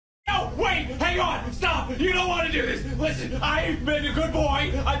No, wait, hang on, stop. You don't want to do this. Listen, I've been a good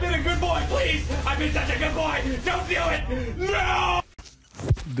boy. I've been a good boy, please. I've been such a good boy. Don't do it. No!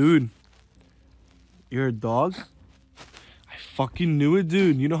 Dude, you're a dog? I fucking knew it,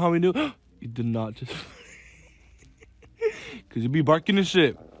 dude. You know how we knew? You did not just... Because you be barking and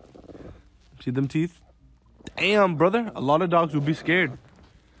shit. See them teeth? Damn, brother. A lot of dogs will be scared.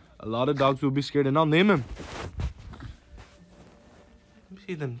 A lot of dogs will be scared, and I'll name him.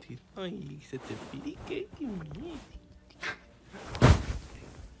 See them teeth. Oh, you said the pretty good.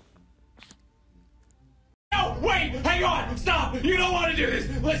 No, wait, hang on, stop. You don't want to do this.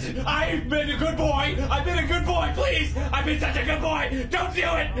 Listen, I've been a good boy. I've been a good boy, please. I've been such a good boy. Don't do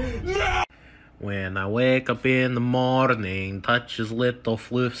it. No! When I wake up in the morning, touch his little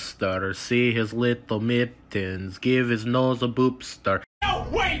fluster, see his little mittens, give his nose a boopster. No,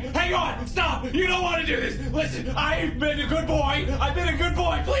 wait, hang on, stop. You don't want to do this. Listen, I've been a good boy. I've been a good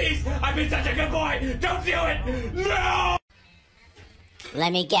boy, please. I've been such a good boy. Don't do it. No!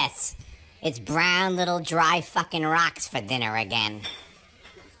 Let me guess. It's brown little dry fucking rocks for dinner again.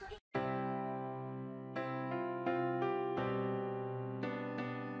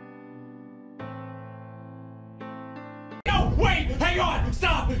 No, wait, hang on,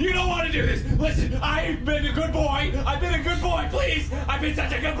 stop. You don't want to do this. Listen, I've been a good boy. I've been a good boy, please. I've been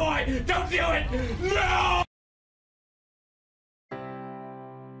such a good boy. Don't do it. No!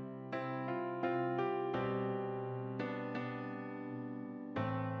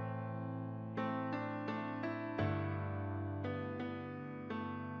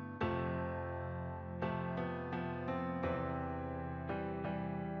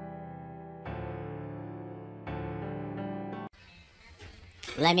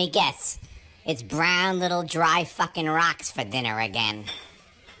 Let me guess. It's brown little dry fucking rocks for dinner again.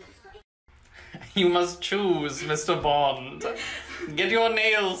 You must choose, Mr. Bond. Get your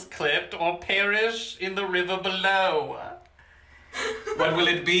nails clipped or perish in the river below. What will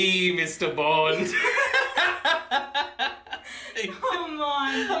it be, Mr. Bond? Come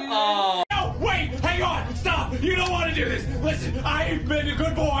on, dude. Oh. No, wait, hang on, stop. You don't want to do this. Listen, I've been a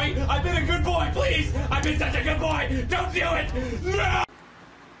good boy. I've been a good boy, please. I've been such a good boy. Don't do it. No!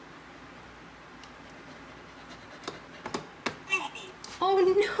 Oh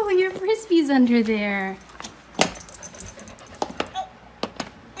no, your frisbee's under there.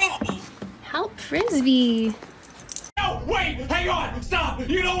 Help, Frisbee. No, wait, hang on, stop.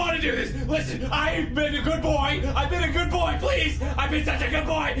 You don't want to do this. Listen, I've been a good boy. I've been a good boy, please. I've been such a good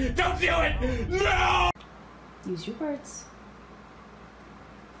boy. Don't do it. No! Use your words.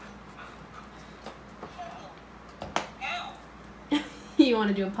 You want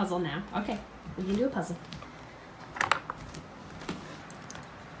to do a puzzle now? Okay, we can do a puzzle.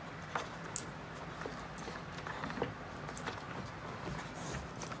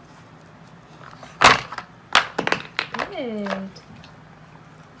 Good.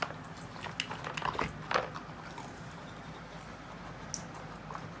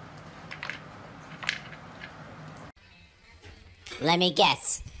 Let me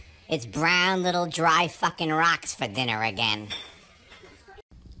guess. It's brown little dry fucking rocks for dinner again.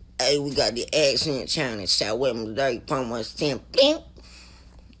 Hey, we got the accent challenge. Shout with me today. Promo stamp.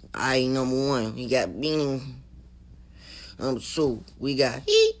 Alright, number 1, we got Beanie. Number 2, we got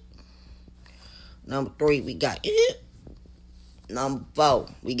Heat. Number 3, we got It. Number 4,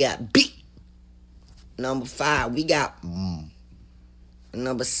 we got Beat. Number 5, we got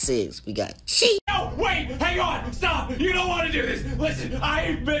Number 6, we got Cheat. No, wait, hang on, stop. You don't want to do this. Listen,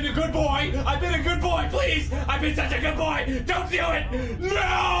 I've been a good boy. I've been a good boy, please. I've been such a good boy. Don't do it.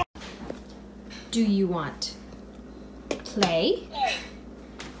 No! Do you want play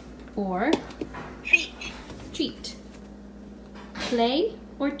or treat? Play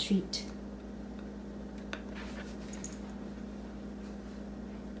or treat?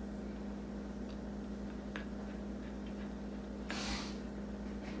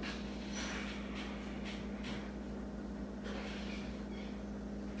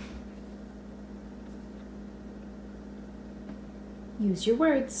 Use your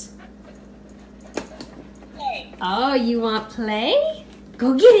words. Play. Oh, you want play?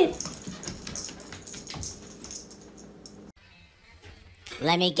 Go get it.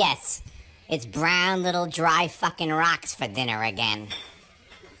 Let me guess. It's brown little dry fucking rocks for dinner again.